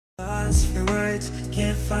lost for words,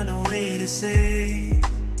 can't find a way to say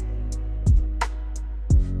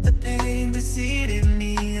the pain that's eating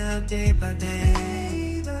me up day by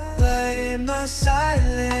day. But in my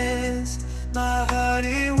silence, my heart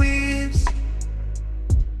it weeps.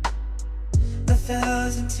 A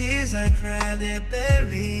thousand tears I cry, they're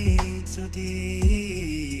buried so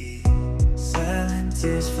deep. Silent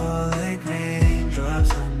tears fall like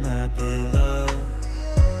raindrops on my pillow,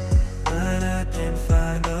 but I can't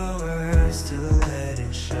find the words to let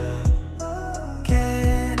it show.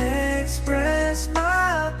 Can't express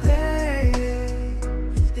my pain,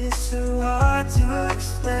 it's too hard to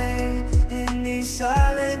explain. In these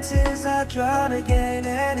silent tears I drown again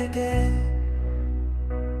and again.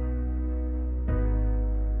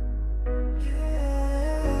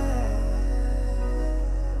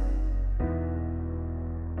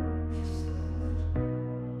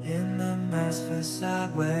 In the mask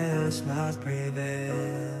facade where smiles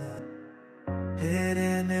prevail,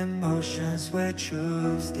 hidden emotions where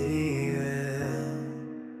truths derail.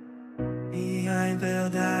 Behind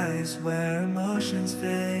veiled eyes where emotions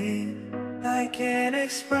fade, I can't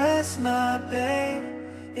express my pain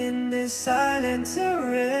in this silent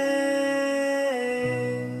terrain.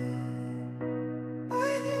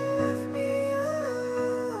 When you left me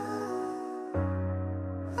alone,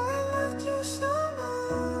 I loved you so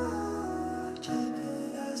much. How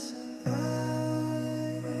could I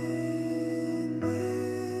survive in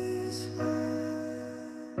this world?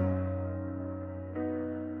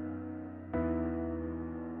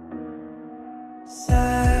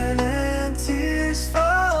 Silent tears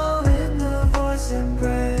fall in the voice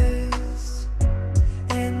embrace,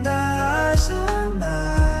 in the hush of my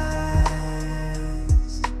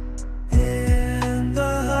eyes, in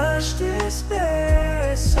the hushed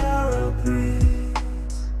despair, sorrow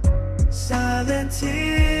breathes. Silent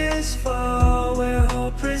tears fall where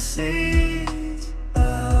hope precedes, a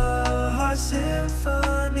heart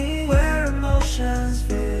symphony where emotions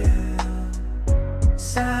fill.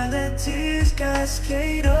 Silent tears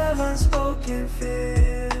cascade of unspoken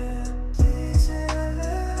fear. Please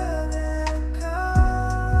let them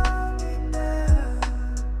calm me now.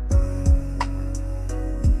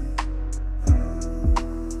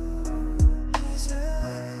 Please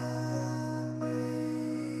help me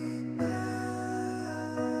now.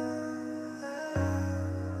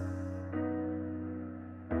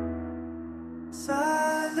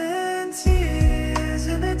 Silent tears.